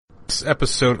This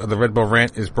episode of the Red Bull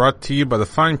Rant is brought to you by the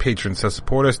fine patrons that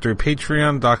support us through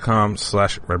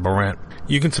patreon.com/Red Bull Rant.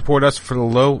 You can support us for the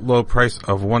low price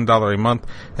of $1 a month,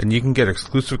 and you can get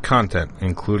exclusive content,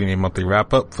 including a monthly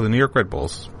wrap-up for the New York Red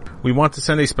Bulls. We want to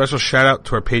send a special shout-out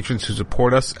to our patrons who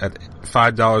support us at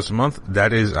 $5 a month.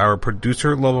 That is our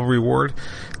producer-level reward.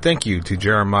 Thank you to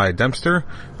Jeremiah Dempster,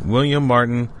 William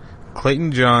Martin,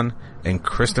 Clayton John, and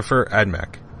Christopher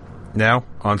Admack. Now,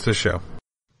 on to the show.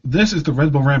 This is the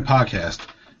Red Bull Rant podcast.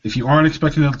 If you aren't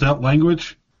expecting adult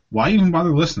language, why even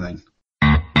bother listening?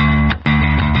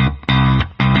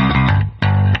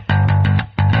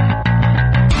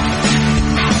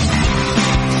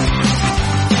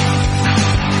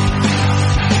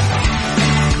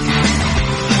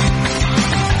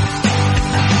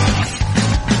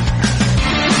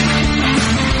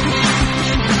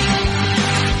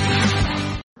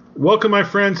 Welcome, my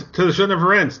friends, to the show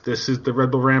never ends. This is the Red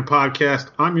Bull Rant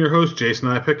podcast. I'm your host, Jason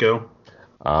Ipico.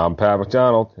 I'm Pat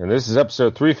McDonald, and this is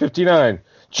episode 359,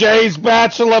 Jay's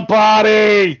Bachelor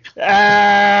Party!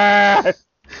 Ah!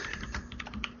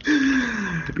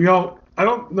 You know, I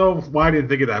don't know why I didn't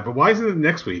think of that, but why isn't it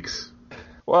next week's?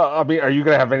 Well, I mean, are you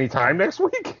going to have any time next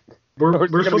week?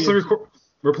 We're supposed to record.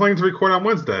 We're planning to record on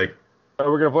Wednesday.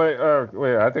 We're going to play.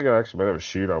 Wait, I think I actually might have a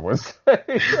shoot on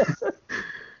Wednesday.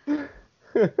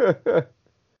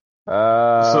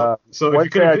 So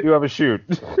Wednesday I do have a shoot.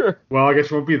 Well, I guess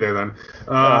you won't be there then.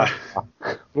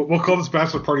 We'll call this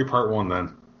Bachelor Party Part 1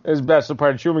 then. It's Bachelor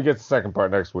Party 2, and we get the second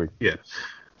part next week. Yeah.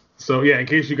 So, yeah, in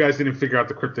case you guys didn't figure out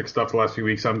the cryptic stuff the last few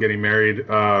weeks, I'm getting married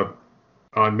on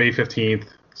May 15th,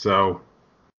 so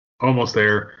almost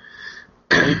there.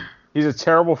 He's a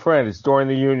terrible friend. It's during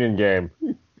the Union game.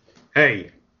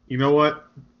 Hey, you know what?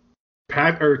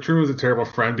 Truman was a terrible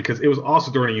friend because it was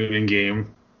also during a Union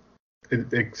game.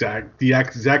 The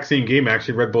exact same game,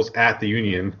 actually. Red Bulls at the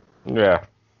Union. Yeah.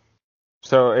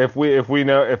 So if we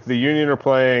know if the Union are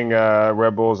playing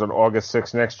Red Bulls on August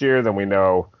 6th next year, then we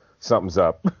know something's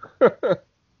up.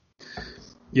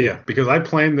 Yeah, because I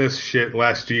planned this shit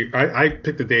last year. I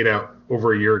picked the date out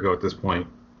over a year ago at this point.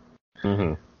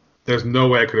 Mm-hmm. There's no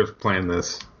way I could have planned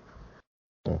this.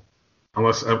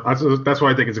 Unless that's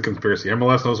why I think it's a conspiracy.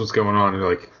 MLS knows what's going on, and they're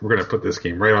like, we're going to put this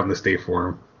game right on this date for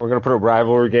them. We're going to put a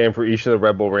rivalry game for each of the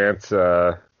Red Bull Rants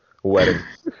wedding.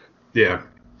 Yeah.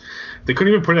 They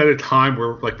couldn't even put it at a time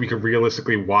where like we could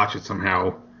realistically watch it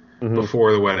somehow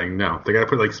before the wedding. No. They got to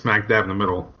put it like smack dab in the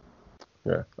middle.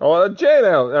 Yeah. Oh, Jay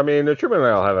and the Truman and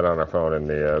I will have it on our phone in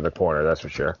the corner, that's for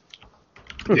sure.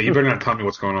 Yeah, you better not tell me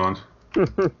what's going on.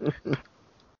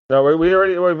 No, we've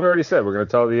already said we're going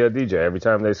to tell the DJ every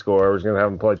time they score, we're just going to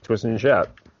have them play Twist and Shout.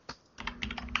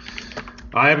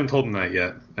 I haven't told them that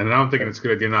yet, and I don't think it's a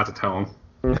good idea not to tell them.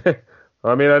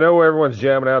 I mean, I know where everyone's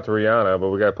jamming out to Rihanna,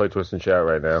 but we got to play Twist and Shout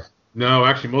right now. No,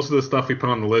 actually, most of the stuff we put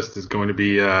on the list is going to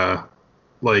be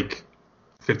like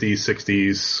 50s,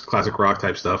 60s, classic rock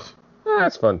type stuff.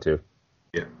 That's fun too.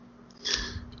 Yeah.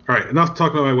 All right, enough to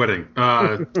talk about my wedding.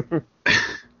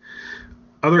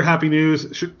 Other happy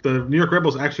news, the New York Red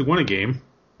Bulls actually won a game.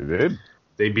 They did?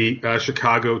 They beat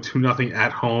Chicago 2-0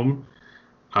 at home.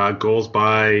 Goals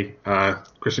by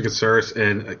Christian Caceres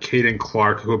and Caden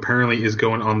Clark, who apparently is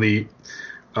going on the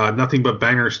Nothing But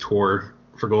Bangers tour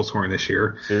for goal scoring this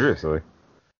year. Seriously?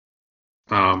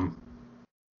 I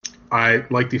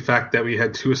like the fact that we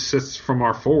had 2 assists from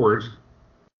our forward,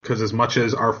 because as much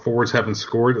as our forwards haven't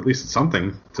scored, at least it's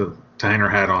something to hang our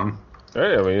hat on.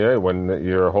 Hey, I mean, when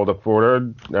you're a hold-up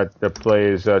forward, that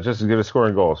plays just as good as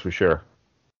scoring goals, for sure.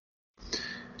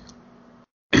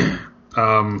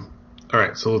 All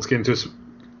right, so let's get into this.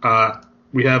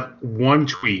 We have one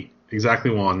tweet,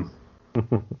 exactly one.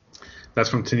 That's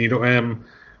from Tanito M.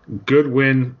 Good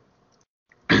win,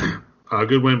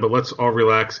 but let's all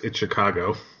relax. It's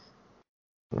Chicago.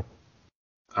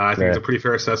 I think it's a pretty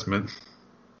fair assessment.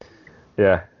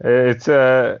 Yeah, it's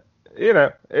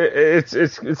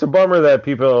it's a bummer that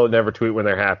people never tweet when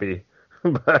they're happy,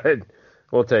 but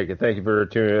we'll take it. Thank you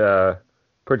for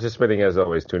participating as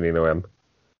always, Tunino M.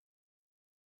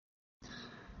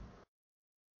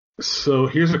 So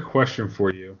here's a question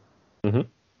for you. Mm-hmm.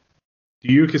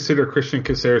 Do you consider Christian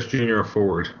Caceres Jr. a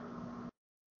forward?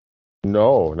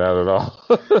 No, not at all.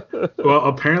 Well,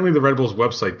 apparently the Red Bulls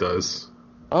website does.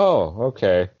 Oh,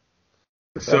 okay.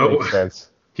 That makes sense.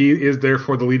 He is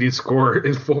therefore the leading scorer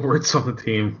in forwards on the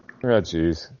team. Oh,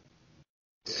 jeez.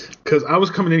 Because I was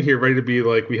coming in here ready to be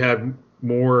like, we had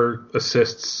more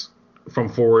assists from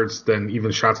forwards than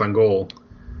even shots on goal.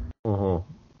 Mm-hmm.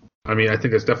 I mean, I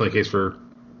think that's definitely the case for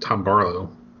Tom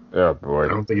Barlow. Oh, boy. I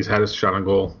don't think he's had a shot on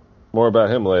goal. More about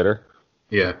him later.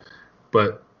 Yeah,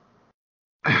 but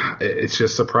it's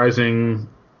just surprising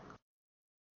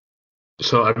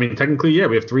So I mean, technically, yeah,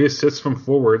 we have 3 assists from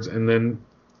forwards, and then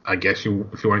I guess if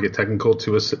you want to get technical,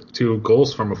 2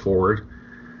 goals from a forward.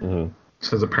 Mm-hmm.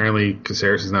 Since apparently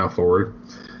Caceres is now a forward.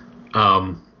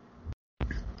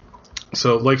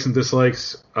 So likes and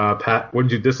dislikes. Pat, what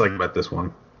did you dislike about this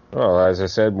one? Well, as I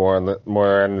said, more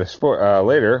on this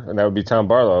later, and that would be Tom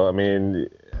Barlow. I mean,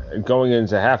 going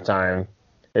into halftime,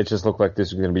 it just looked like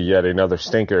this was going to be yet another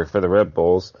stinker for the Red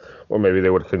Bulls, or maybe they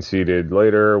would have conceded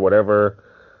later, whatever.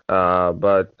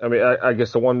 But I mean, I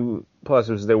guess the one plus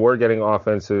was they were getting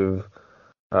offensive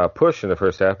push in the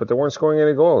first half, but they weren't scoring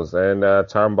any goals. And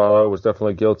Tom Barlow was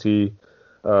definitely guilty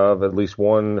of at least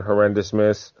one horrendous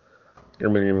miss. I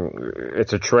mean,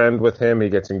 it's a trend with him. He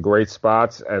gets in great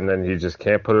spots, and then he just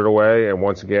can't put it away. And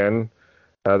once again,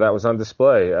 that was on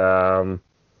display.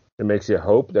 It makes you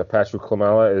hope that Patrick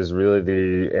Klimala is really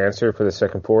the answer for the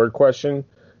second forward question.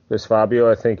 There's Fabio.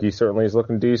 I think he certainly is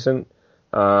looking decent.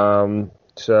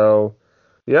 So,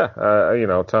 yeah,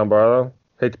 Tom Barlow.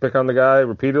 Hate to pick on the guy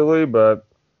repeatedly, but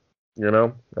he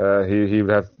would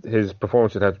have his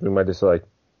performance would have to be my dislike.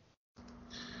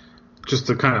 Just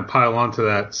to kind of pile onto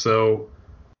that, so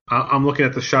I'm looking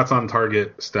at the shots on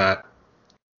target stat,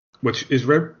 which is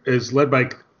led by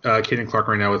Caden Clark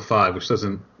right now with 5, which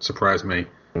doesn't surprise me.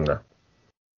 No.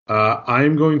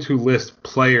 I'm going to list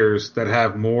players that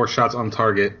have more shots on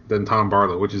target than Tom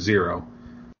Barlow, which is 0.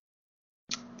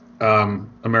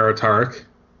 Amara Tarek,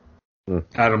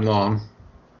 Adam Long,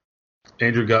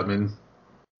 Andrew Gutman,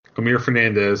 Amir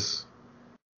Fernandez,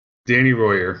 Danny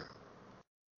Royer,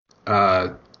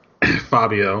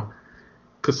 Fabio,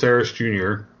 Caceres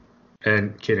Jr.,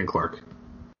 and Caden Clark.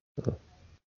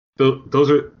 Those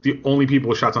are the only people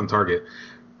with shots on target.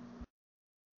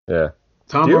 Yeah.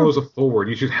 Tom Barlow's a forward.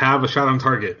 You should have a shot on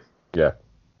target. Yeah.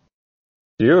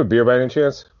 Do you have a beer by any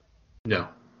chance? No.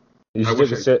 You should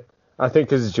take a sip. I think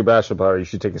because it's your bachelor party, you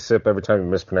should take a sip every time you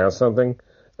mispronounce something.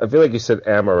 I feel like you said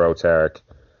Amaro, Tarek.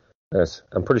 Yes,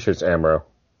 I'm pretty sure it's Amaro.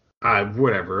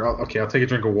 Whatever. I'll take a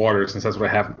drink of water since that's what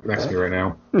I have next to me right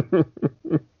now.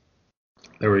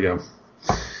 There we go.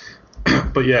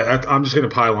 But yeah, I'm just going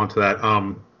to pile onto that.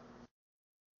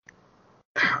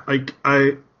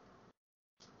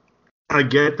 I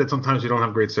get that sometimes you don't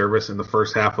have great service, and the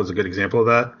first half was a good example of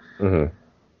that. Mm-hmm.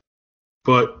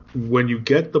 But when you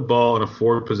get the ball in a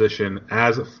forward position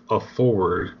as a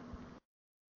forward,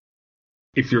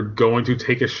 if you're going to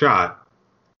take a shot,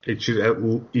 you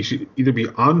should either be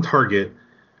on target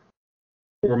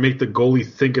or make the goalie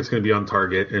think it's going to be on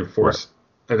target and force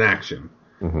an action.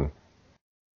 Mm-hmm.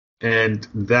 And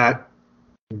that,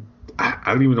 I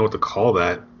don't even know what to call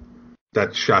that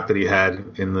shot that he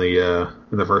had in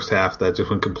the first half that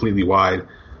just went completely wide.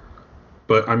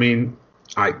 But I mean,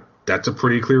 that's a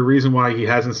pretty clear reason why he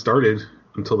hasn't started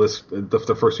until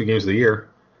the first 2 games of the year.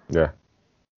 Yeah.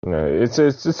 No, it's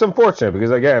unfortunate because,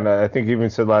 again, I think he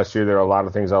even said last year there are a lot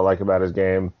of things I like about his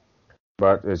game,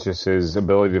 but it's just his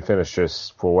ability to finish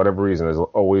just for whatever reason is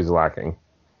always lacking.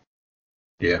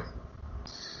 Yeah.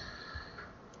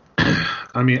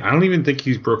 I mean, I don't even think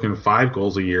he's broken 5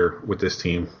 goals a year with this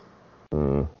team.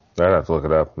 I'd have to look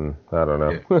it up, and I don't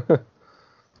know. Yeah.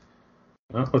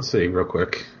 Well, let's see real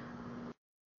quick.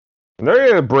 And he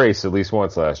had a brace at least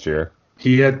once last year.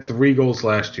 He had 3 goals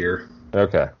last year.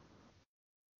 Okay.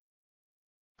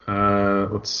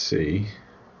 Let's see.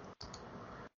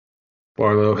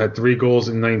 Barlow had 3 goals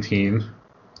in 19.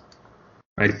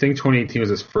 I think 2018 was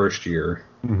his first year.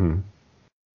 Mm-hmm.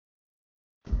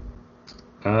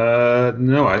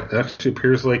 No, it actually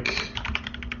appears like...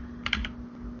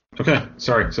 Okay,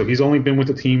 sorry. So he's only been with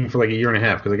the team for like a year and a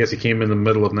half because I guess he came in the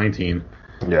middle of 19.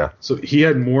 Yeah. So he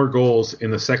had more goals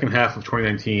in the second half of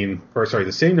 2019,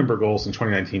 the same number of goals in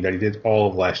 2019 that he did all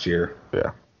of last year.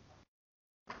 Yeah.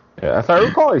 Yeah, if I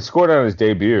recall, he scored on his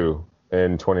debut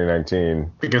in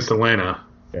 2019 against Atlanta.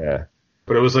 Yeah.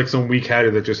 But it was like some weak header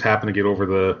that just happened to get over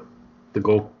the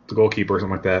goalkeeper or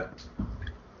something like that.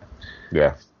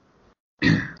 Yeah.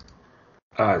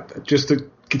 Just to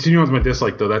continue on with my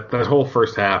dislike, though, that whole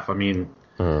first half, I mean,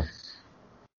 I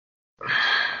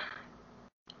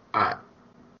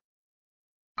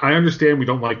understand we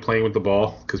don't like playing with the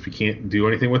ball because we can't do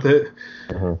anything with it.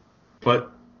 Mm-hmm.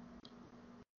 But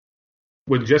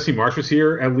when Jesse Marsh was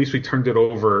here, at least we turned it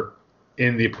over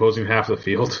in the opposing half of the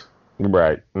field.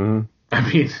 Right. Mm-hmm.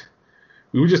 I mean,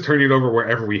 we were just turning it over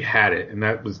wherever we had it, and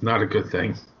that was not a good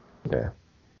thing. Yeah.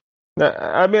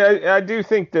 I mean, I do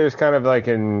think there's kind of like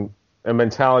a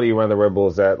mentality around the Red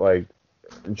Bulls that like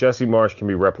Jesse Marsh can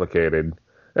be replicated,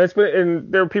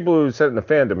 and there are people who said it in the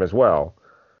fandom as well.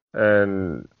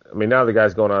 And I mean, now the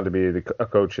guy's going on to be a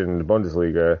coach in the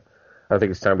Bundesliga. I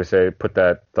think it's time to say put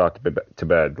that thought to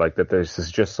bed. Like that, there's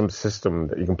just some system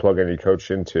that you can plug any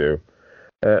coach into.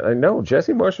 I know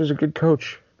Jesse Marsh was a good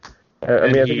coach.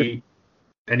 And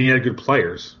he had good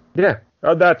players. Yeah,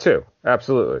 that too.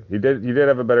 Absolutely, he did. He did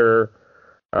have a better.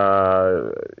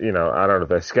 I don't know if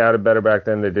they scouted better back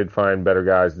then. They did find better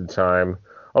guys at the time.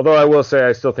 Although I will say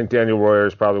I still think Daniel Royer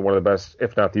is probably one of the best,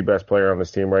 if not the best player on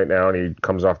this team right now, and he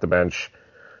comes off the bench.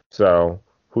 So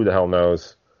who the hell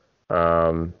knows?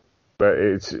 But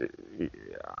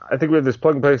I think we have this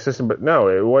plug and play system, but no,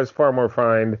 it was far more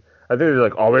refined. I think they're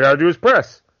like, all we gotta do is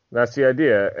press. That's the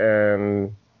idea,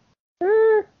 and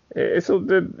it's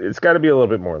got to be a little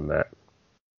bit more than that.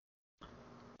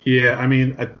 Yeah, I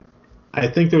mean, I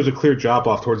think there was a clear drop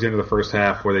off towards the end of the first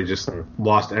half where they just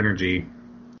lost energy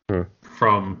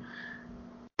from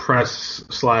press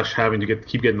 / having to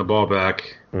keep getting the ball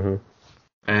back, and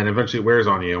eventually it wears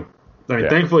on you. I mean,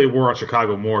 thankfully it wore on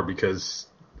Chicago more because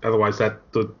otherwise that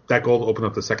goal to open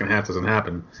up the second half doesn't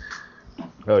happen.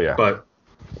 Oh yeah, but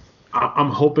I'm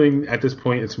hoping at this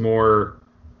point it's more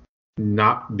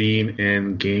not being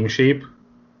in game shape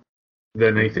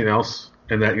than anything else,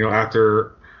 and that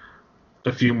after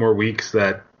a few more weeks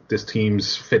that this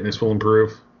team's fitness will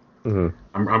improve.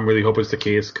 I'm really hoping it's the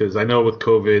case because I know with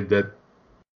COVID that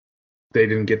they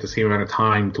didn't get the same amount of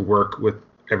time to work with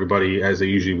everybody as they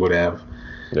usually would have.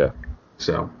 Yeah.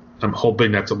 So I'm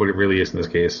hoping that's what it really is in this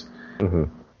case.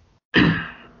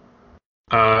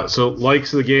 So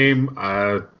likes of the game,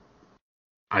 I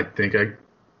think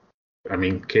I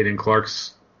mean Caden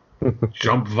Clark's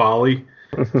jump volley.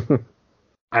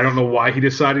 I don't know why he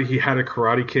decided he had a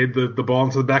Karate Kid the ball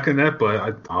into the back of the net,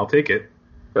 but I'll take it.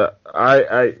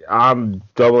 I'm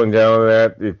doubling down on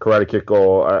that. The Karate Kid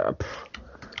goal.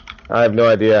 I have no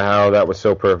idea how that was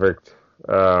so perfect.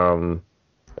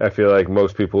 I feel like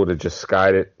most people would have just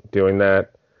skied it doing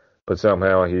that, but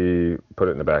somehow he put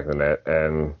it in the back of the net,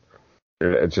 and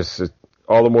it's just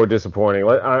all the more disappointing.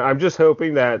 I'm just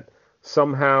hoping that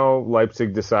somehow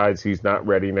Leipzig decides he's not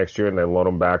ready next year and they loan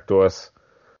him back to us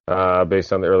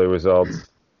based on the early results.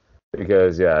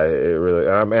 Because, it really...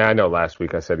 I mean, I know last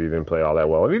week I said he didn't play all that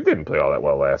well, and he didn't play all that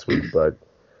well last week, but,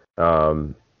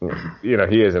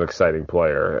 he is an exciting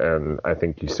player, and I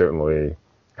think he certainly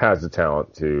has the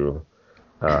talent to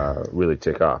really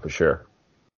take off, for sure.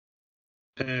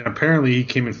 And apparently he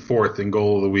came in fourth in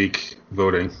goal of the week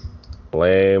voting.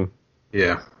 Lame.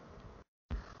 Yeah.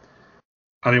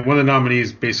 I mean, one of the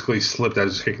nominees basically slipped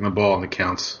as kicking the ball in the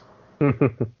counts.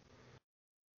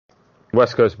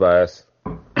 West Coast bias.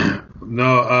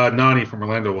 No, Nani from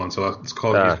Orlando won, so let's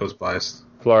call it East Coast bias.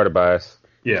 Florida bias.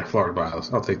 Yeah, Florida bias.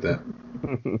 I'll take that.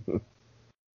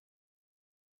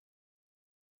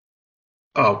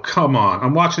 Oh, come on.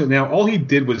 I'm watching it now. All he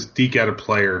did was deke out a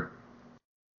player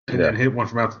and then hit one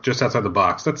from just outside the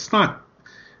box. That's not...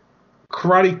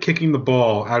 Karate kicking the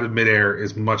ball out of midair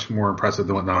is much more impressive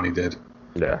than what Nani did.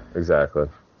 Yeah, exactly.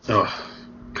 Oh,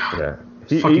 God. Yeah.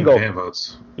 Fucking fan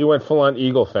votes. He went full-on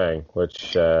Eagle Fang,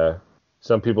 which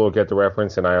some people will get the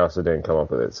reference, and I also didn't come up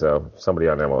with it, so somebody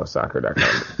on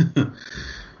MLSsoccer.com.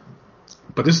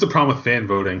 But this is the problem with fan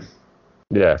voting.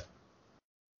 Yeah.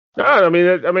 No, I mean,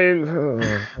 don't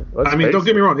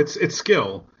get me wrong, it's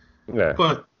skill. Yeah.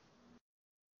 But,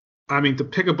 I mean, to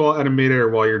pick a ball out of midair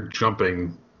while you're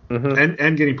jumping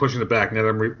and getting pushed in the back, now that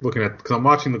I'm looking at, because I'm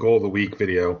watching the goal of the week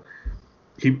video,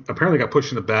 he apparently got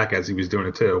pushed in the back as he was doing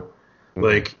it too.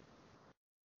 Like,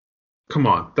 come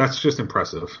on, that's just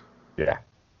impressive. Yeah.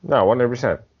 No,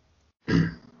 100%.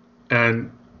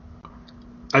 And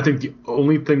I think the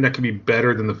only thing that can be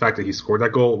better than the fact that he scored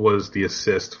that goal was the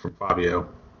assist from Fabio.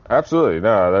 Absolutely.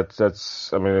 No,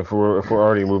 that's I mean, if we're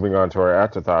already moving on to our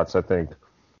afterthoughts, I think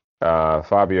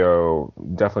Fabio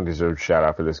definitely deserves a shout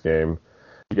out for this game.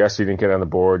 Yes, he didn't get on the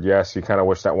board. Yes, you kind of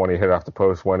wish that one he hit off the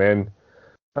post went in.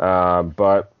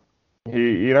 But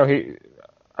he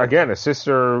again, assists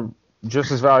are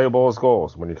just as valuable as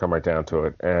goals when you come right down to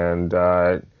it. And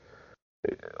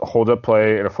hold-up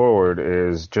play in a forward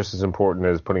is just as important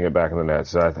as putting it back in the net.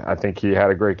 So I think he had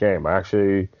a great game.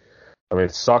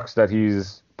 It sucks that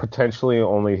he's potentially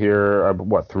only here,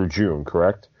 through June,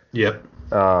 correct? Yep.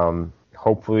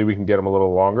 Hopefully we can get him a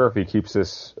little longer if he keeps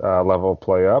this level of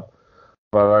play up.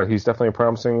 But he's definitely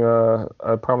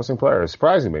a promising player. It's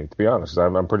surprising me, to be honest.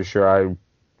 I'm pretty sure I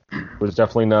was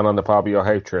definitely not on the Fabio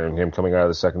hype train, him coming out of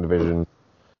the second division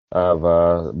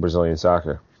of Brazilian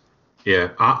soccer. Yeah,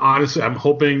 honestly, I'm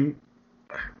hoping,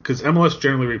 because MLS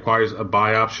generally requires a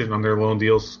buy option on their loan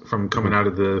deals from coming out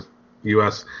of the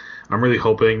U.S. I'm really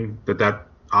hoping that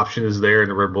option is there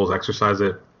and the Red Bulls exercise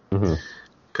it.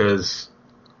 Because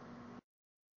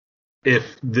if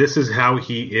this is how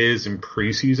he is in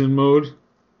preseason mode,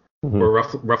 Mm-hmm. or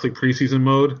roughly preseason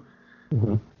mode,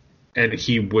 Mm-hmm. and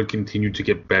he would continue to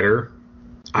get better,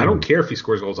 I don't care if he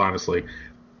scores goals, honestly.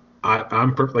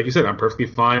 I'm like you said, I'm perfectly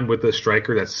fine with the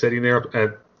striker that's sitting there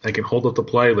and can hold up the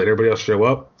play, let everybody else show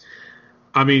up.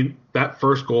 I mean, that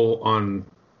first goal on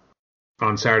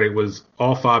Saturday was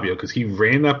all Fabio because he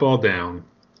ran that ball down,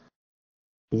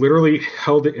 literally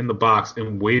held it in the box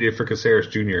and waited for Caceres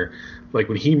Jr. Like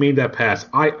when he made that pass,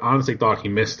 I honestly thought he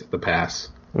missed the pass.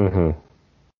 Mm-hmm.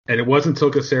 And it wasn't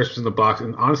until Caceres was in the box,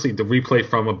 and honestly, the replay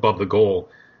from above the goal,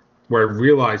 where I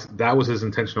realized that was his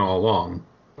intention all along.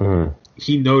 Mm-hmm.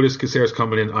 He noticed Caceres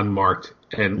coming in unmarked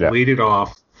and laid it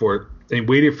off and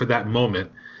waited for that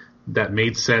moment that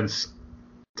made sense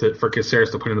for Caceres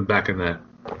to put in the back of net.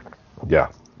 Yeah.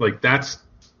 Like that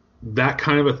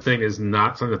kind of a thing is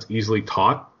not something that's easily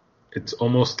taught. It's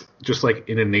almost just like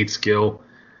an innate skill.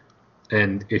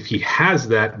 And if he has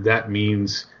that, that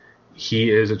means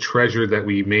he is a treasure that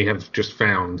we may have just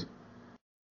found.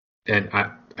 And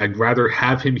I'd rather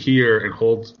have him here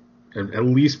and at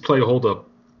least play hold up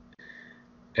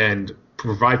and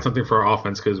provide something for our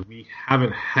offense because we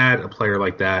haven't had a player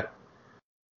like that.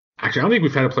 Actually, I don't think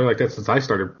we've had a player like that since I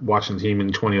started watching the team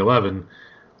in 2011.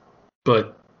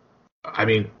 But, I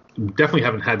mean, definitely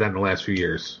haven't had that in the last few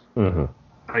years. Mm-hmm.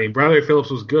 I mean, Bradley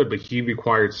Phillips was good, but he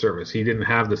required service. He didn't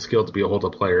have the skill to be a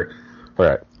hold-up player.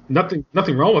 Right. Nothing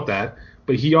wrong with that,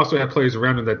 but he also had players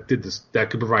around him that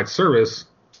could provide service,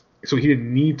 so he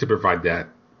didn't need to provide that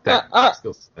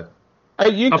skill set.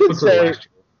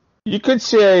 You could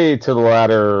say to the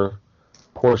latter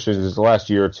portions, the last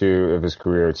year or two of his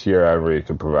career, Thierry Henry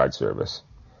could provide service.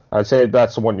 I'd say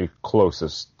that's the one you're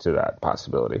closest to that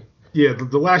possibility. Yeah,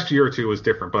 the last year or two was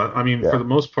different, but I mean, for the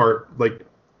most part, like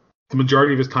the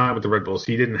majority of his time with the Red Bulls,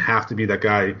 he didn't have to be that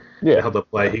guy that held up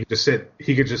play. He could just sit.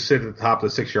 He could just sit at the top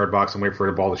of the 6-yard box and wait for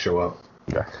the ball to show up.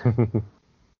 Yeah,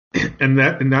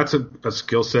 and that's a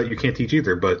skill set you can't teach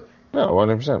either. But no,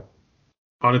 100%.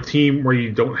 On a team where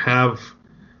you don't have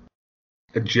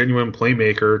a genuine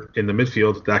playmaker in the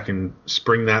midfield that can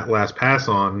spring that last pass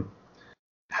on,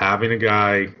 having a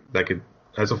guy that could,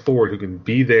 as a forward, who can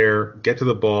be there, get to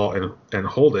the ball, and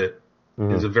hold it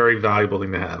is a very valuable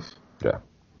thing to have. Yeah.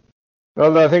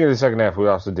 Well, I think in the second half we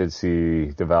also did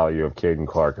see the value of Caden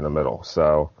Clark in the middle.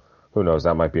 So who knows?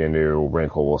 That might be a new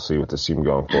wrinkle we'll see with this team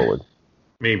going forward.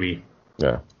 Maybe.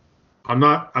 Yeah. I'm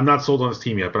not sold on this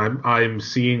team yet, but I'm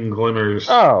seeing glimmers.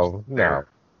 Oh no, of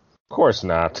course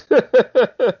not. No,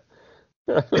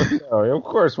 of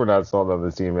course we're not sold on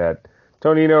the team yet.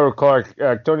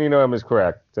 Tonino M is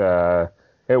correct.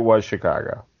 It was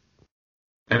Chicago,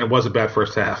 and it was a bad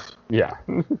first half. Yeah.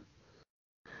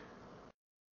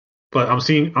 But I'm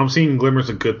seeing glimmers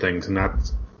of good things, and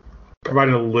that's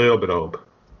providing a little bit of hope.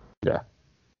 Yeah.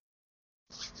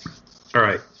 All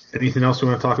right. Anything else we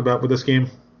want to talk about with this game?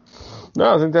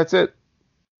 No, I think that's it.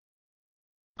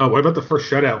 Oh, what about the first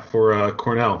shutout for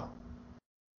Cornell?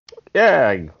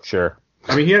 Yeah, sure.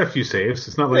 I mean, he had a few saves.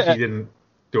 It's not like he didn't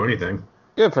do anything.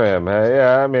 Good for him.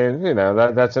 Yeah, I mean,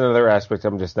 that's another aspect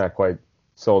I'm just not quite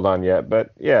sold on yet.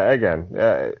 But yeah, again,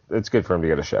 it's good for him to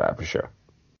get a shutout for sure.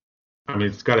 I mean,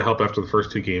 it's got to help after the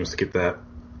first two games to get that.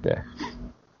 Yeah.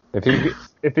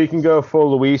 If he can go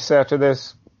full Luis after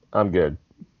this, I'm good.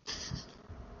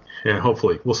 Yeah,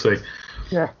 hopefully. We'll see.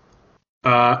 Yeah.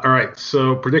 All right,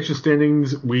 so prediction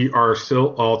standings, we are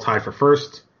still all tied for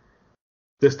first.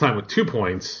 This time with 2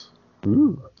 points.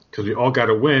 Ooh. Because we all got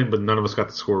a win, but none of us got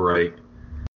the score right.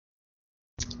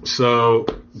 So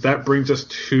that brings us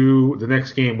to the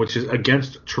next game, which is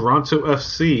against Toronto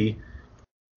FC.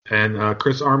 And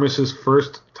Chris Armas'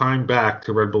 first time back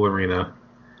to Red Bull Arena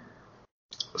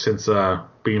since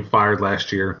being fired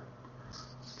last year.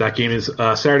 That game is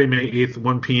Saturday, May 8th,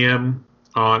 1 p.m.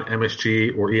 on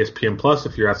MSG or ESPN Plus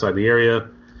if you're outside the area.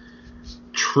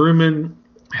 Truman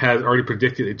has already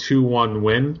predicted a 2-1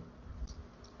 win.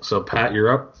 So, Pat,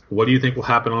 you're up. What do you think will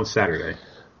happen on Saturday?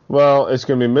 Well, it's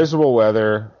going to be miserable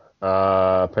weather.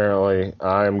 Apparently,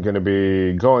 I'm going to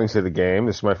be going to the game.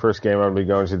 This is my first game I'm going to be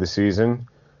going to the season.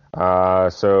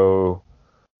 So,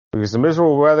 because of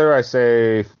miserable weather, I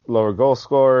say lower goal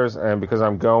scores. And because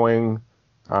I'm going,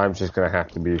 I'm just going to have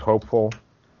to be hopeful.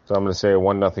 So, I'm going to say a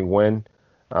 1-0 win.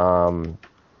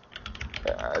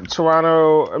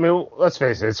 Toronto, I mean, let's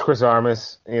face it, it's Chris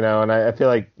Armas, and I feel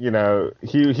like,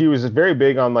 he was very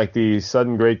big on like the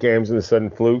sudden great games and the sudden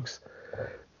flukes,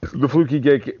 the fluky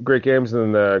great games and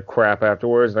then the crap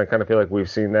afterwards. And I kind of feel like we've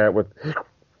seen that with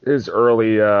his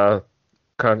early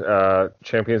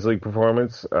Champions League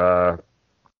performance. And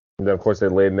then of course they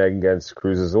laid an egg against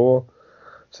Cruz Azul.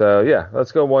 So yeah,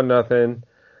 let's go 1-0.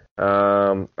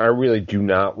 I really do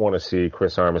not want to see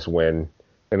Chris Armas win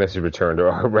unless he returned to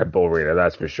our Red Bull Arena.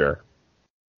 That's for sure.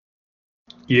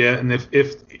 Yeah, and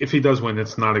if he does win,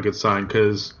 it's not a good sign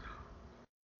because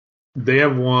they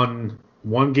have won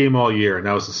one game all year, and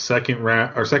that was the second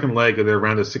leg of their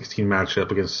round of 16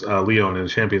 matchup against Lyon in the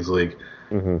Champions League,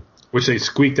 which they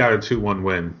squeaked out a 2-1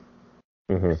 win.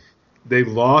 Mm-hmm. They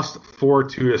lost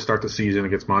 4-2 to start the season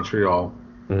against Montreal.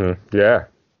 Mm-hmm. Yeah.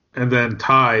 And then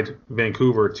tied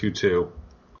Vancouver 2-2.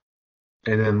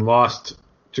 And then lost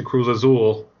to Cruz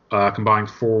Azul, combined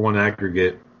 4-1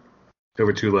 aggregate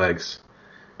over 2 legs.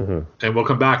 Mm-hmm. And we'll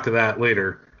come back to that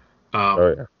later.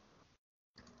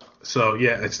 So,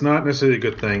 yeah, it's not necessarily a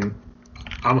good thing.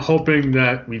 I'm hoping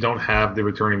that we don't have the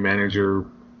returning manager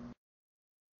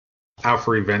out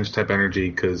for revenge type energy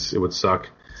because it would suck.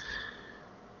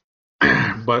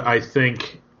 But I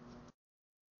think,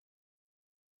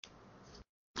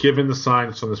 given the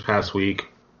signs from this past week,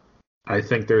 I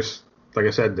think there's, like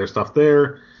I said, there's stuff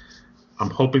there.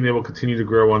 I'm hoping they will continue to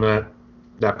grow on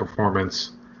that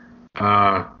performance.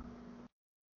 I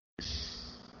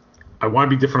want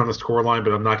to be different on the scoreline,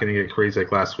 but I'm not going to get crazy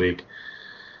like last week.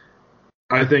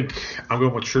 I think I'm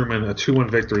going with Truman. A 2-1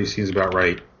 victory seems about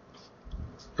right.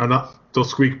 They'll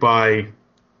squeak by.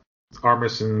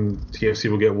 Armas and TFC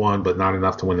will get one, but not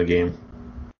enough to win the game.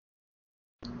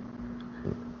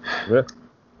 Yeah.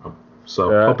 So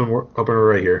hoping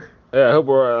we're right here. Yeah, I hope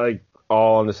we're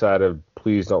all on the side of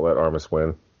please don't let Armas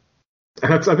win.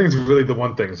 And I think it's really the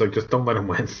one thing. It's just don't let him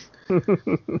win.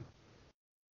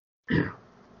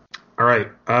 All right.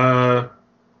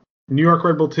 New York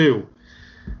Red Bull 2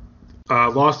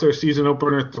 lost their season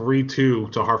opener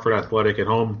 3-2 to Hartford Athletic at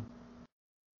home.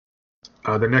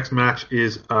 Their next match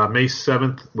is May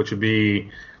 7th, which would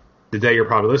be the day you're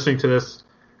probably listening to this,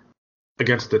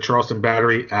 against the Charleston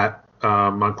Battery at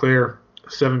Montclair,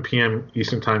 7 p.m.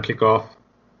 Eastern Time kickoff.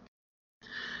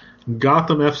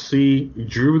 Gotham FC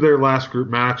drew their last group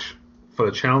match for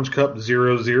the Challenge Cup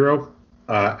 0-0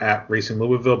 at Racing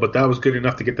Louisville, but that was good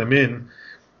enough to get them in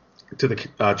to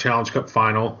the Challenge Cup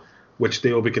final, which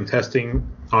they will be contesting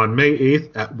on May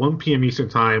 8th at 1 p.m. Eastern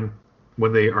Time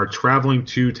when they are traveling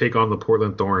to take on the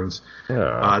Portland Thorns.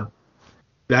 Yeah.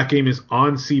 That game is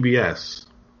on CBS.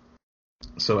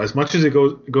 So as much as it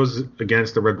goes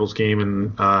against the Red Bulls game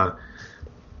and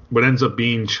what ends up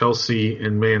being Chelsea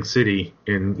and Man City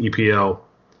in EPL,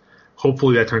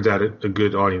 hopefully that turns out a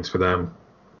good audience for them.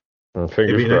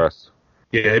 Fingers crossed.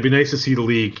 Yeah, it'd be nice to see the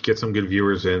league get some good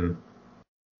viewers in.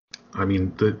 I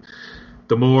mean,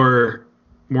 the more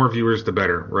viewers, the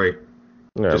better, right?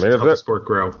 Yeah, just help the sport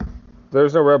grow.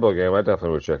 There's no Red Bull game. I definitely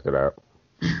would check it out.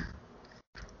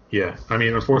 Yeah, I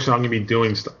mean, unfortunately, I'm gonna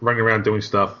be running around doing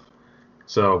stuff.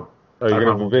 So, you're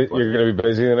gonna be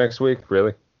busy the next week,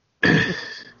 really?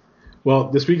 Well,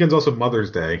 this weekend's also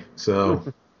Mother's Day,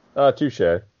 so. Touche.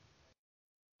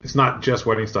 It's not just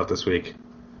wedding stuff this week.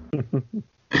 All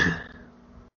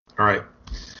right,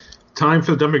 time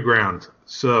for the dumping ground.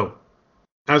 So,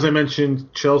 as I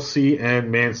mentioned, Chelsea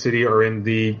and Man City are in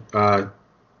the.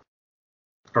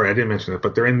 All right, I didn't mention it,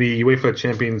 but they're in the UEFA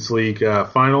Champions League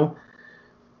final.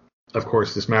 Of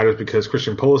course, this matters because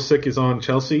Christian Pulisic is on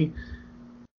Chelsea,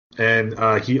 and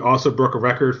he also broke a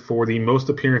record for the most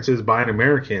appearances by an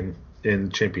American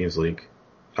in Champions League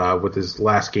with his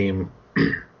last game.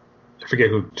 I forget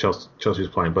who Chelsea was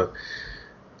playing, but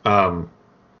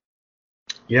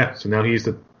yeah. So now he's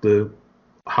the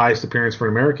highest appearance for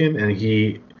an American, and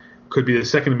he could be the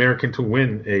second American to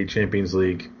win a Champions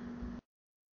League.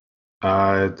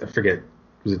 I forget.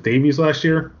 Was it Davies last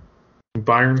year?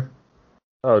 Bayern?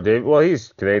 Oh, Dave. Well,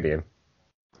 he's Canadian.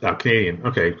 Oh, Canadian.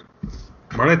 Okay.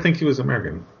 Why did I think he was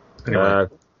American? Anyway.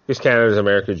 He's Canada's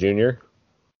America Junior.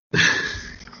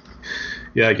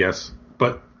 Yeah, I guess.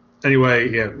 But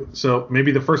anyway, yeah. So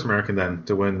maybe the first American then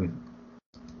to win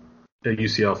a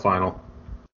UCL final.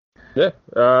 Yeah.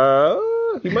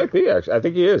 He might be, actually. I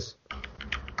think he is.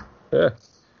 Yeah.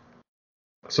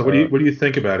 So what do you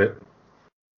think about it?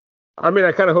 I mean,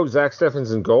 I kind of hope Zach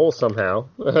Steffen's in goal somehow.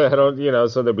 I don't,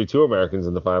 so there'll be 2 Americans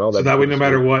in the final. So that way, no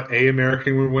matter what, a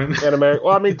American would win.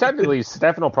 Well, I mean, technically,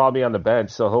 Steffen will probably be on the bench,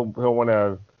 so he'll want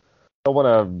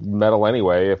to medal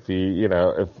anyway if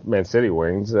if Man City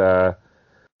wins. I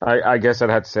guess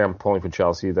I'd have to say I'm pulling for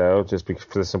Chelsea though, just because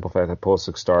for the simple fact that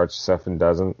Pulisic starts, Steffen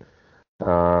doesn't.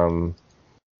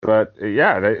 But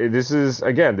yeah, this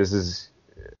is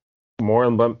more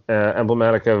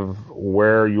emblematic of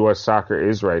where U.S. soccer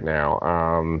is right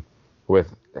now,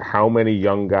 with how many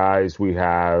young guys we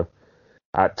have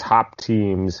at top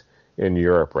teams in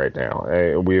Europe right now.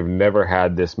 We've never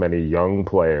had this many young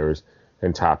players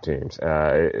in top teams.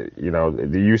 There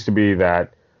used to be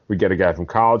that We get a guy from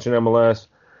college in MLS.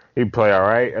 He'd play all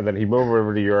right, and then he'd move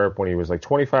over to Europe when he was like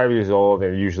 25 years old, and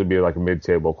it'd usually be like a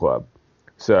mid-table club.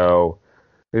 So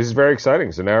this is very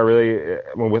exciting. So now, really,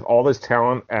 I mean, with all this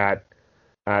talent at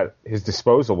his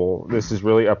disposal, this is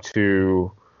really up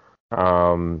to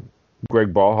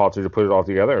Greg Ballhalter to put it all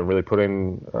together and really put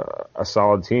in a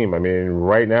solid team. I mean,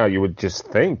 right now, you would just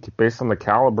think, based on the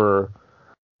caliber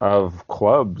of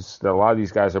clubs that a lot of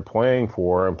these guys are playing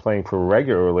for and playing for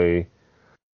regularly,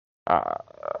 I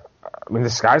mean, the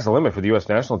sky's the limit for the U.S.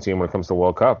 national team when it comes to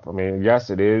World Cup. I mean, yes,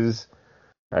 it is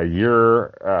a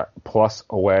year plus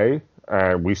away.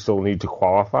 We still need to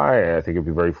qualify. I think it'd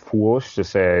be very foolish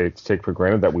to take for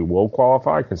granted that we will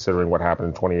qualify, considering what happened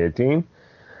in 2018.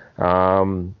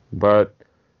 But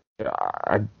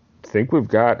I think we've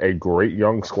got a great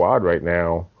young squad right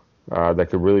now that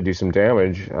could really do some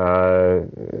damage.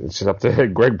 It's just up to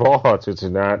Greg Ballhalter to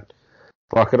not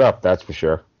fuck it up, that's for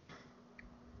sure.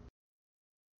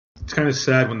 It's kind of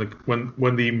sad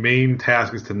when the main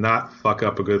task is to not fuck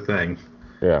up a good thing.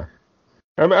 Yeah.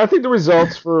 I mean, I think the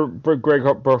results for Greg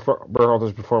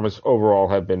Berhalter's performance overall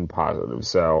have been positive,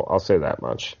 so I'll say that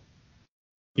much.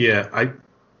 Yeah,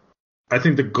 I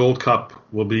think the Gold Cup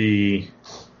will be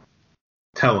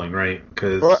telling, right?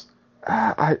 Because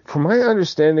from my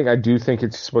understanding, I do think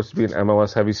it's supposed to be an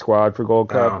MLS heavy squad for Gold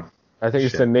Cup. I think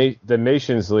it's the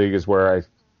Nations League is where I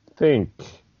think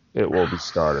it will be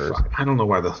starters. I don't know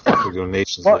why the fuck we're doing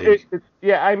Nations League.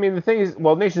 I mean, the thing is,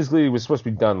 Nations League was supposed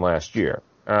to be done last year.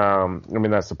 I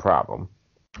mean, that's the problem.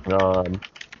 And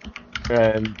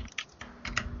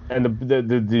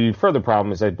the further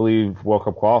problem is, I believe World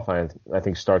Cup qualifying, I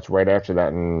think, starts right after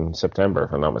that in September,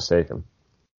 if I'm not mistaken.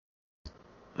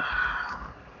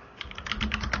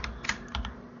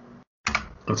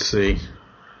 Let's see.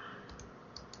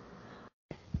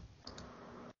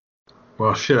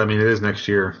 Well, shit, I mean, it is next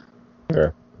year.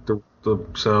 Yeah.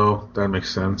 So that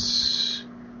makes sense.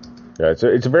 Yeah,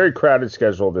 it's a very crowded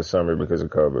schedule this summer because of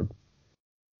COVID.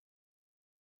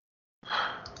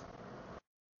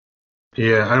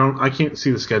 Yeah, I can't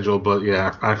see the schedule, but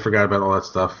yeah, I forgot about all that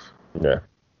stuff. Yeah.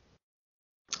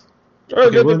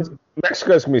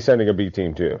 Mexico's gonna be sending a B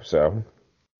team too, so.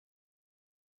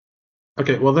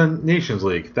 Okay, well then Nations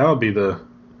League. That'll be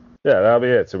that'll be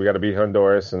it. So we got to beat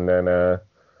Honduras and then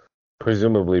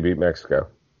presumably beat Mexico,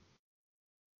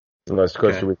 unless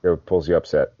Costa Rica pulls the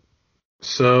upset.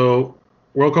 So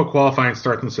World Cup qualifying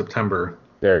starts in September.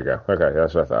 There you go. Okay,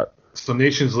 that's what I thought. So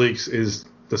Nations League is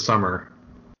the summer.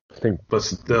 I think, but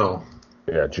still.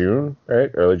 Yeah, June, right?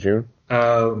 Early June.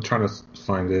 I'm trying to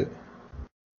find it.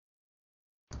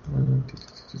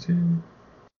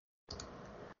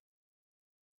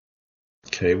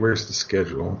 Okay, where's the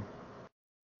schedule?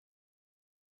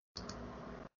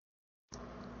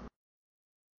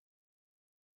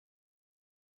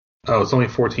 Oh, it's only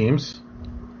 4 teams?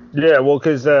 Yeah, well,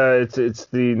 because it's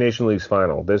the Nation League's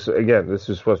final. This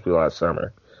was supposed to be last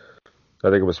summer. I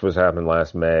think it was supposed to happen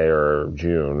last May or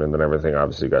June, and then everything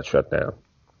obviously got shut down.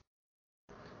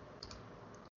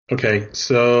 Okay,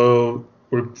 so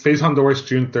we face Honduras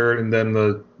June 3rd, and then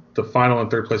the final and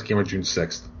third place game are June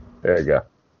 6th. There you go.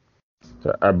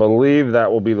 So I believe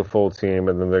that will be the full team,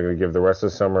 and then they're going to give the rest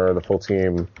of the summer, the full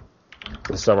team,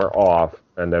 the summer off,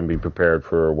 and then be prepared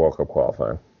for World Cup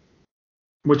qualifying.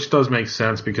 Which does make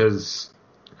sense, because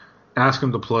ask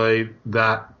them to play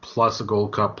that plus a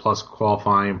Gold Cup plus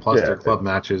qualifying plus their club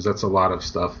matches. That's a lot of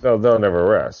stuff. They'll never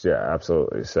rest. Yeah,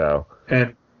 absolutely. So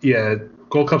and yeah,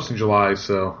 Gold Cup's in July.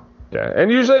 So yeah,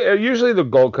 and usually the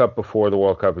Gold Cup before the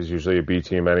World Cup is usually a B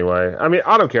team anyway. I mean,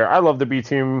 I don't care. I love the B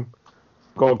team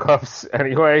Gold Cups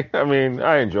anyway. I mean,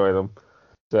 I enjoy them.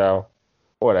 So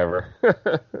whatever.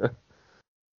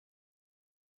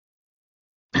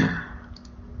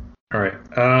 All right.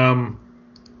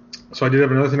 So I did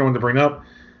have another thing I wanted to bring up.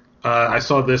 I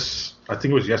saw this, I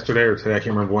think it was yesterday or today, I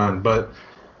can't remember when, but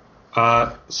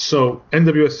so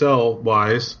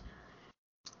NWSL-wise,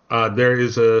 there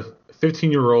is a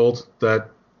 15-year-old that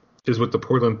is with the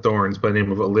Portland Thorns by the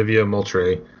name of Olivia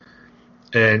Moultrie,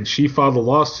 and she filed a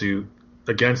lawsuit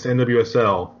against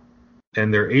NWSL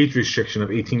and their age restriction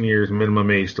of 18 years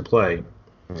minimum age to play,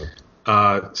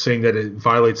 saying that it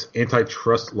violates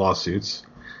antitrust lawsuits,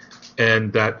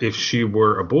 and that if she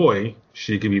were a boy,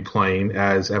 she could be playing,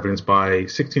 as evidenced by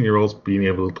 16-year-olds being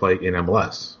able to play in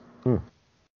MLS.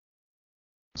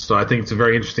 So I think it's a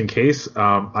very interesting case.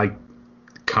 I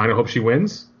kind of hope she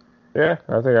wins. Yeah,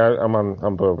 I think I'm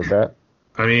on board with that.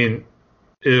 I mean,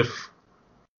 if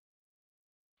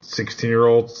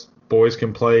 16-year-old boys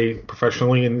can play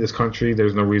professionally in this country,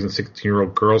 there's no reason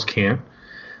 16-year-old girls can't.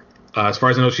 As far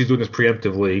as I know, she's doing this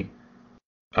preemptively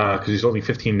because she's only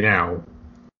 15 now.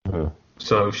 Mhm.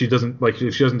 So if she doesn't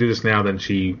do this now, then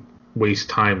she wastes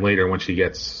time later when she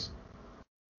gets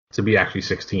to be actually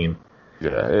 16.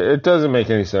 Yeah, it doesn't make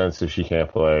any sense if she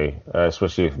can't play,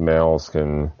 especially if males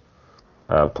can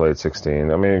play at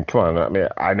 16. I mean, come on. I mean,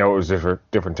 I know it was a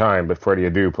different time, but Freddie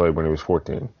Adu played when he was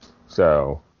 14.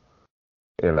 So,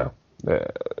 you know,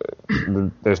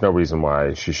 there's no reason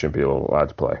why she shouldn't be allowed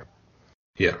to play.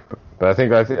 Yeah. But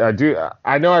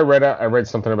I know I read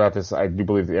something about this. I do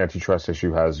believe the antitrust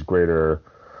issue has greater,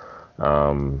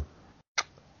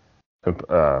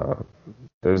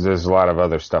 there's a lot of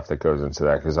other stuff that goes into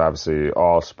that, because obviously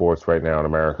all sports right now in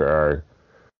America are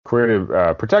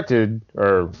protected,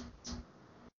 or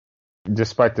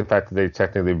despite the fact that they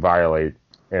technically violate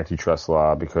antitrust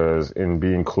law, because in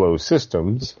being closed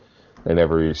systems in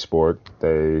every sport,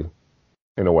 they,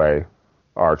 in a way,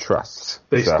 are trusts.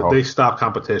 They stop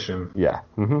competition. Yeah.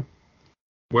 Mm-hmm.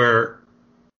 Where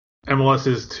MLS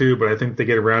is too, but I think they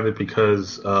get around it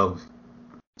because of.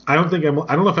 I don't know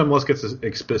if MLS gets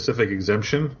a specific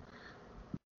exemption.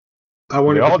 I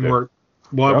wonder if it's more.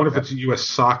 Well, I wonder if it's U.S.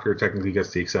 Soccer technically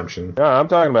gets the exemption. No, I'm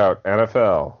talking about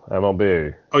NFL,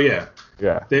 MLB. Oh yeah,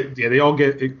 yeah. They all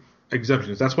get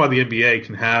exemptions. That's why the NBA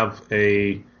can have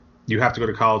a. You have to go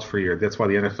to college for a year. That's why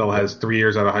the NFL has 3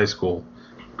 years out of high school.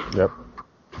 Yep.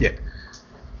 Yeah.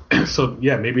 So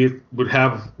yeah, maybe it would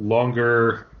have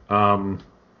longer or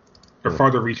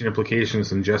farther-reaching implications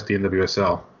than just the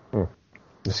NWSL.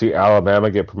 You see Alabama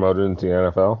get promoted into the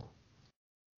NFL?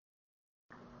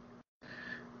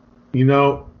 You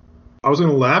know, I was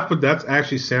going to laugh, but that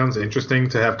actually sounds interesting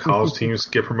to have college teams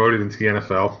get promoted into the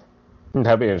NFL.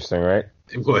 That'd be interesting, right?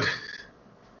 It would.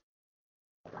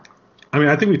 I mean,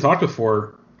 I think we talked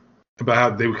before about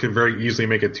how they could very easily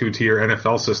make a 2-tier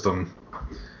NFL system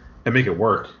and make it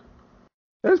work.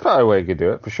 There's probably a way you could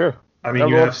do it, for sure. I mean,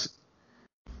 you have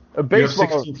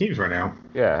 16 teams right now.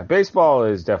 Yeah, baseball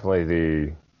is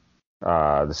definitely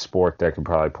the sport that could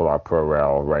probably pull out pro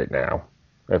rel right now.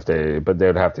 But they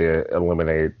would have to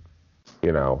eliminate,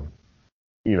 they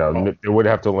would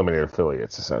have to eliminate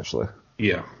affiliates, essentially.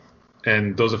 Yeah.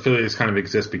 And those affiliates kind of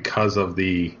exist because of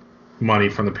the money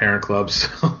from the parent clubs.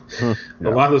 A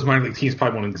lot of those minor league teams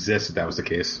probably won't exist if that was the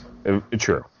case.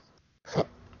 True.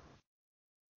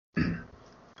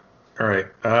 All right.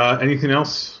 Anything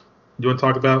else you want to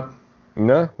talk about?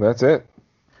 No, that's it.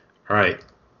 All right.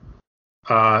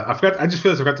 I just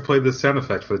realized I forgot to play the sound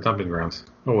effect for the dumping grounds.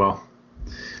 Oh well.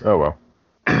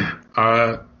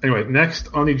 Anyway, next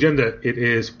on the agenda, it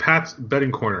is Pat's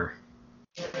Betting Corner.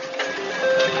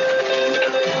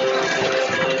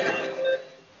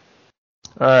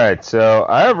 All right, so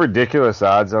I have ridiculous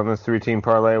odds on this 3-team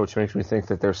parlay, which makes me think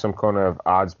that there's some kind of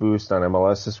odds boost on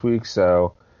MLS this week.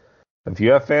 So if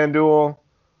you have FanDuel,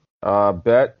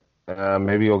 bet,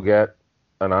 maybe you'll get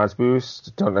an odds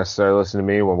boost. Don't necessarily listen to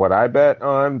me with what I bet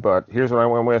on, but here's what I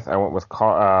went with. I went with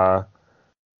I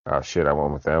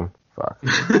went with them. Fuck.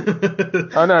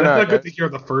 Oh, no. That's not good to hear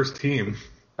the first team.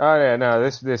 Oh, yeah, no,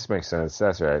 this makes sense.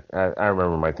 That's right. I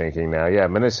remember my thinking now. Yeah,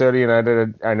 Minnesota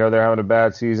United, I know they're having a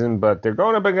bad season, but they're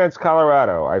going up against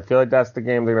Colorado. I feel like that's the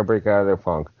game they're going to break out of their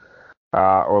funk.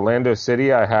 Orlando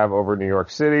City, I have over New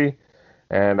York City,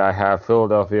 and I have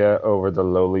Philadelphia over the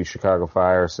lowly Chicago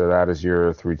Fire, so that is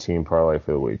your 3-team parlay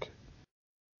for the week.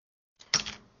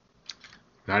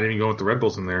 Not even going with the Red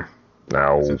Bulls in there.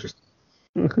 No. That's interesting.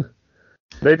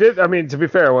 They did, I mean, to be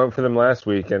fair, I went for them last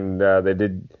week, and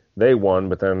they won,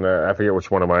 but then I forget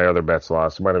which one of my other bets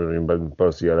lost. It might have been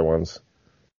both the other ones.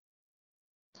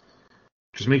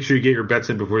 Just make sure you get your bets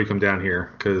in before you come down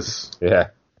here, because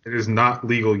it is not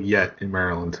legal yet in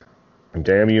Maryland.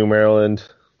 Damn you, Maryland.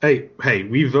 Hey,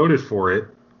 we voted for it.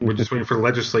 We're just waiting for the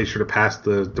legislature to pass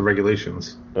the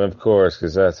regulations. Of course,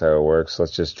 because that's how it works.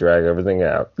 Let's just drag everything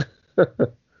out.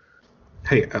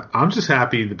 Hey, I'm just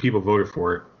happy the people voted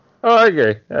for it. Oh, I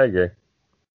agree.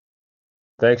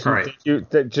 Thanks. All right.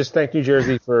 Thank New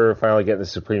Jersey for finally getting the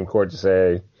Supreme Court to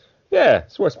say, yeah,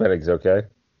 sports betting's okay.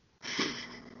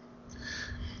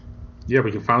 Yeah,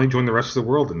 we can finally join the rest of the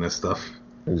world in this stuff.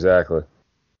 Exactly.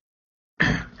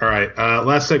 All right.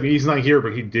 Last segment, he's not here,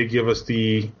 but he did give us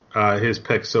his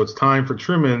pick. So it's time for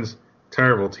Truman's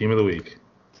terrible team of the week.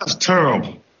 That's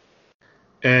terrible.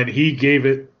 And he gave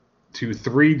it to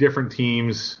 3 different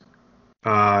teams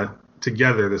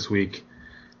together this week.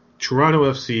 Toronto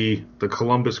FC, the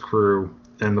Columbus Crew,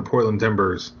 and the Portland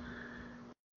Timbers.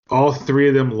 All 3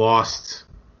 of them lost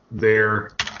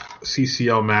their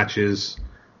CCL matches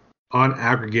on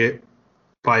aggregate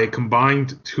by a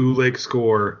combined 2-leg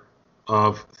score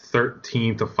of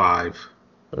 13-5.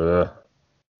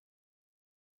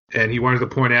 And he wanted to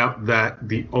point out that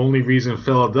the only reason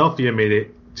Philadelphia made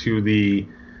it to the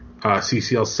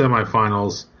CCL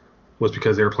semifinals was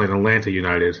because they were playing Atlanta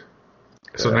United.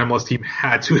 So an MLS team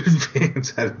had to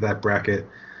advance out of that bracket.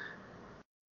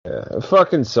 Yeah, it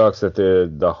fucking sucks that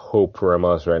the hope for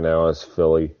MLS right now is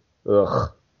Philly.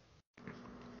 Ugh.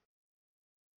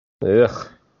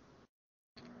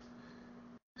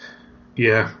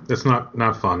 Yeah, it's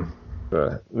not fun.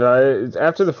 No,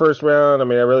 after the first round, I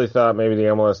mean, I really thought maybe the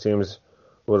MLS teams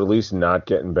would at least not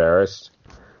get embarrassed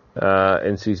in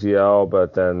CCL,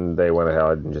 but then they went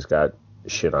ahead and just got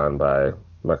shit on by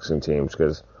Mexican teams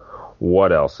because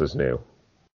what else is new?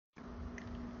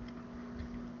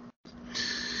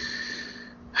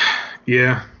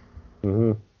 Yeah.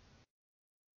 Mm-hmm.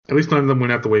 At least none of them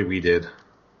went out the way we did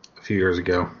a few years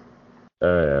ago.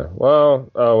 Oh, yeah. Well,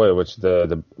 there was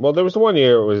the one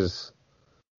year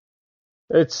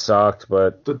it sucked,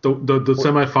 but The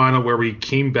semifinal where we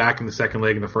came back in the second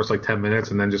leg in the first 10 minutes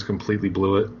and then just completely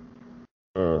blew it.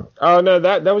 Oh no,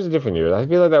 that was a different year. I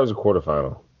feel like that was a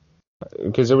quarterfinal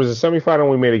because there was a semifinal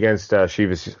we made against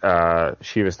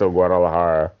Chivas del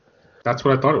Guadalajara. That's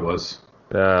what I thought it was.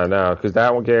 No, because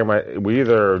that one game we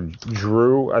either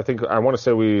drew. I want to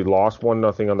say we lost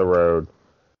 1-0 on the road,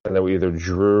 and then we either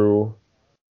drew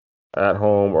at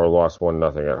home or lost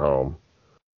 1-0 at home.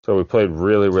 So we played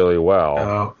really, really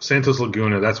well. Santos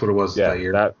Laguna, that's what it was that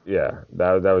year. That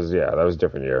was a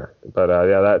different year. But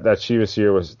that Chivas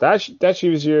year was that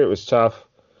Chivas year. It was tough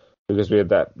because we had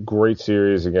that great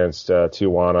series against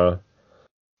Tijuana,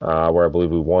 where I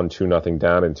believe we won 2-0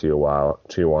 down in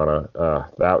Tijuana.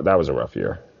 That was a rough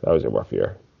year.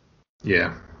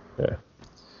 Yeah. Yeah.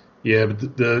 Yeah,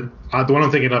 but the one I'm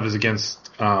thinking of is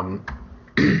against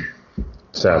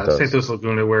Santos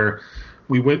Laguna, where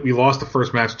we lost the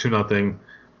first match 2-0.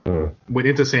 Went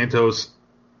into Santos,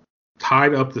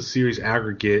 tied up the series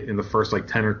aggregate in the first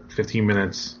 10 or 15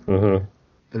 minutes, and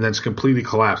then just completely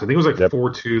collapsed. I think it was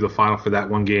 4-2 the final for that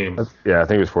one game. Yeah, I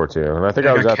think it was 4-2, and I think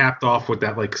I got capped off with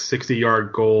that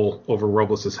 60-yard goal over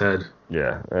Robles' head.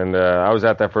 Yeah, and I was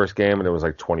at that first game, and it was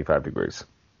 25 degrees.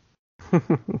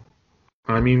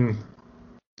 I mean,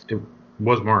 it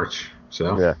was March,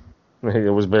 so yeah,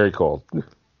 it was very cold.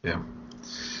 Yeah.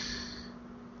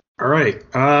 All right.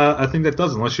 I think that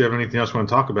does, unless you have anything else you want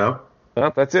to talk about.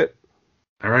 Well, that's it.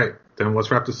 All right. Then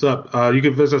let's wrap this up. You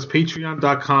can visit us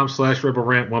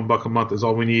patreon.com/RebelRant. $1 a month is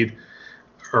all we need,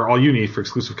 or all you need for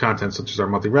exclusive content, such as our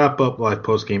monthly wrap-up, live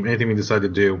post-game, anything we decide to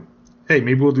do. Hey,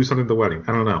 maybe we'll do something at the wedding.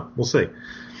 I don't know. We'll see.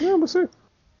 Yeah, we'll see.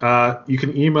 You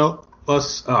can email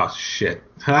us. Oh, shit.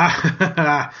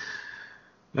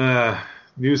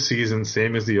 New season,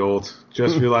 same as the old.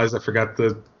 Just realized I forgot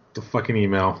the fucking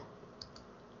email.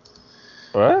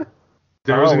 What?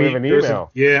 We have an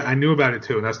email. Yeah, I knew about it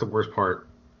too, and that's the worst part.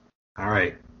 All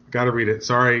right. Got to read it.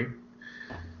 Sorry.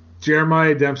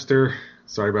 Jeremiah Dempster.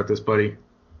 Sorry about this, buddy.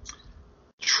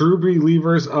 True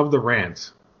believers of the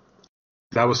rant.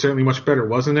 That was certainly much better,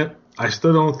 wasn't it? I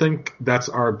still don't think that's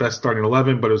our best starting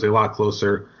 11, but it was a lot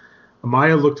closer.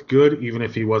 Amaya looked good, even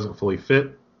if he wasn't fully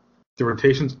fit. The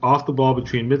rotations off the ball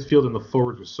between midfield and the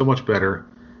forwards was so much better.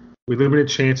 We limited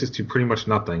chances to pretty much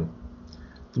nothing.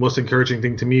 The most encouraging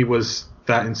thing to me was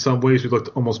that in some ways we looked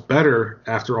almost better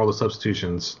after all the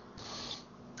substitutions.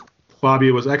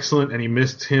 Fabio was excellent, and we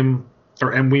missed him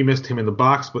in the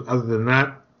box. But other than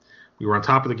that, we were on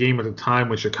top of the game at a time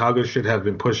when Chicago should have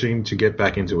been pushing to get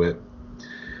back into it.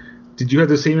 Did you have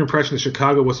the same impression that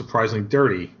Chicago was surprisingly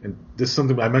dirty? And this is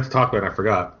something I meant to talk about and I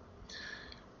forgot.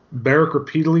 Barrick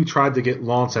repeatedly tried to get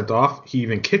Lon sent off. He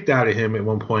even kicked out at him at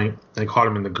one point and caught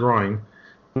him in the groin.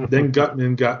 Then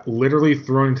Gutman got literally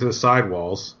thrown into the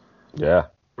sidewalls. Yeah.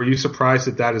 Were you surprised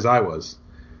at that as I was?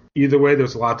 Either way, there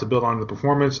was a lot to build on in the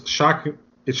performance. It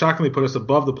shockingly put us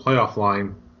above the playoff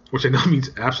line, which I know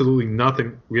means absolutely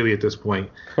nothing really at this point.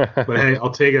 But hey,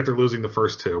 I'll take it after losing the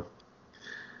first two.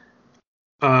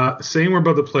 Saying we're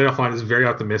above the playoff line is a very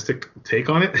optimistic take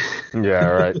on it. Yeah,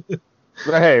 right.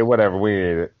 But hey, whatever. We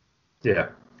need it. Yeah.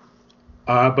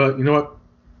 But you know what?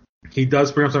 He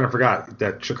does bring up something I forgot,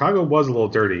 that Chicago was a little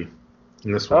dirty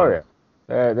in this one. Oh,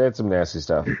 yeah. They had some nasty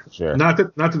stuff. Sure. Not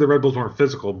that the Red Bulls weren't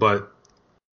physical, but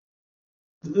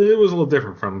it was a little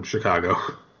different from Chicago.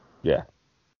 Yeah.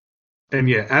 And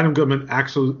yeah, Adam Gutman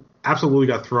absolutely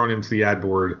got thrown into the ad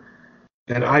board,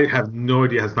 and I have no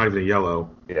idea it's not even a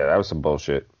yellow. Yeah, that was some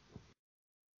bullshit.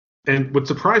 And what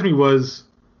surprised me was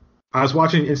I was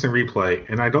watching instant replay,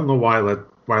 and I don't know why I let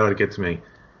it get to me,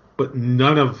 but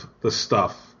none of the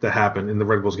stuff that happened in the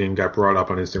Red Bulls game got brought up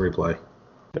on instant replay.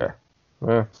 Yeah.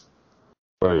 Well,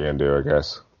 what are you going to do, I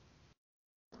guess?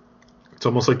 It's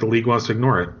almost like the league wants to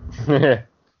ignore it.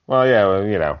 Well,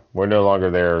 yeah, we're no longer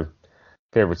their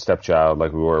favorite stepchild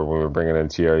like we were when we were bringing in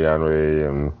Thierry Henry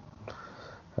and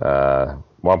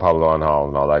Juan Pablo Anhal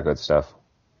and all that good stuff.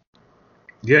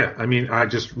 Yeah, I mean, I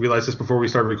just realized this before we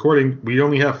started recording. We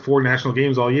only have 4 national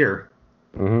games all year.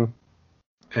 Mm-hmm.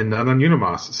 And none on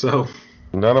Unimas, so...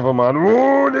 None of them on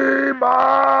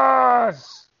Unimas!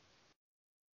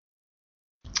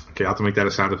 Okay, I'll have to make that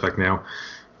a sound effect now.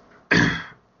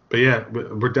 But yeah,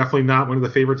 we're definitely not one of the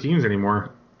favorite teams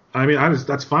anymore. I mean,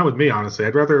 that's fine with me, honestly.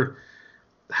 I'd rather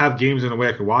have games in a way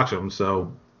I can watch them,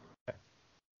 so...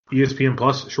 ESPN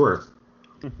Plus, sure.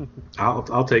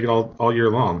 I'll take it all year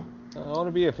long. I want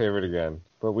to be a favorite again,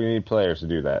 but we need players to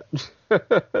do that.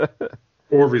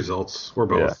 Or results, or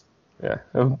both. Yeah,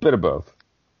 a bit of both.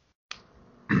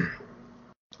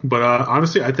 But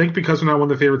honestly, I think because we're not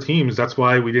one of the favorite teams, that's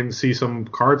why we didn't see some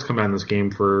cards come out in this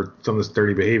game for some of this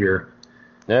dirty behavior.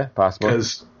 Yeah, possible.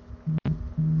 Because,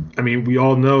 I mean, we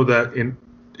all know that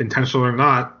intentional or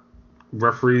not,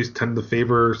 referees tend to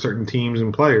favor certain teams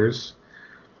and players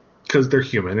because they're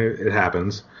human. It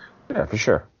happens. Yeah, for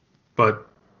sure. But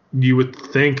you would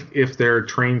think if they're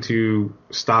trained to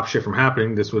stop shit from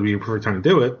happening, this would be a perfect time to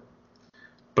do it.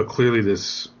 But clearly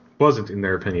this wasn't, in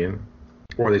their opinion.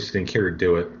 Or they just didn't care to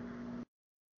do it.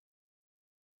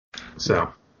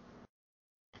 So,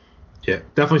 yeah,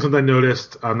 definitely something I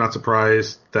noticed. I'm not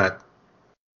surprised that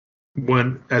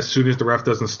as soon as the ref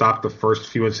doesn't stop the first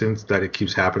few incidents, that it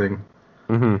keeps happening.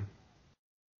 Mm-hmm.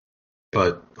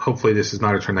 But hopefully this is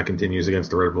not a trend that continues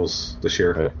against the Red Bulls this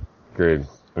year. Yeah, agreed.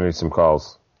 I need some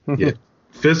calls. Yeah.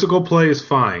 Physical play is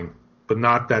fine, but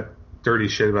not that dirty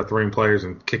shit about throwing players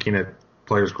and kicking at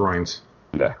players' groins.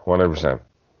 Yeah, 100%.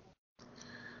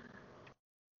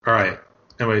 All right.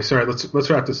 Anyway, sorry, let's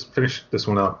finish this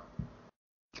one up.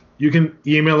 You can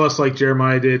email us like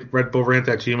Jeremiah did,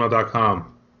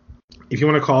 redbullrant@gmail.com. If you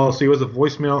want to call us, leave us a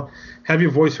voicemail. Have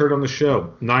your voice heard on the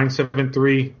show.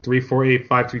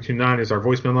 973-348-5329 is our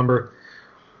voicemail number.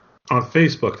 On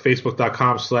Facebook,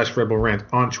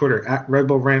 facebook.com/redbullrant. On Twitter,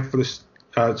 @redbullrant for the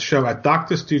show. At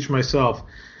Dr. Stooch myself.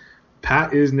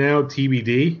 Pat is now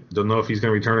TBD. Don't know if he's going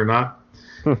to return or not.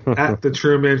 At the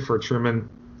Truman for Truman.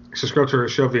 Subscribe to our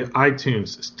show via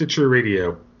iTunes, Stitcher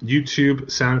Radio, YouTube,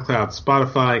 SoundCloud,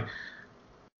 Spotify,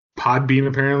 Podbean,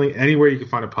 apparently. Anywhere you can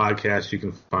find a podcast, you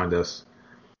can find us.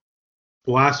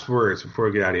 Last words before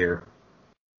we get out of here.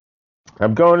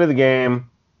 I'm going to the game.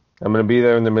 I'm going to be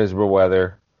there in the miserable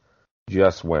weather.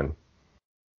 Just win.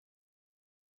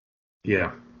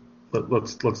 Yeah.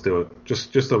 Let's do it.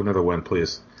 Just another win,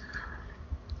 please.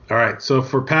 All right. So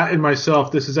for Pat and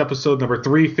myself, this is episode number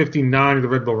 359 of the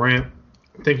Red Bull Rant.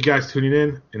 Thank you guys for tuning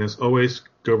in. And as always,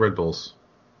 go Red Bulls.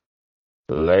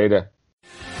 Later.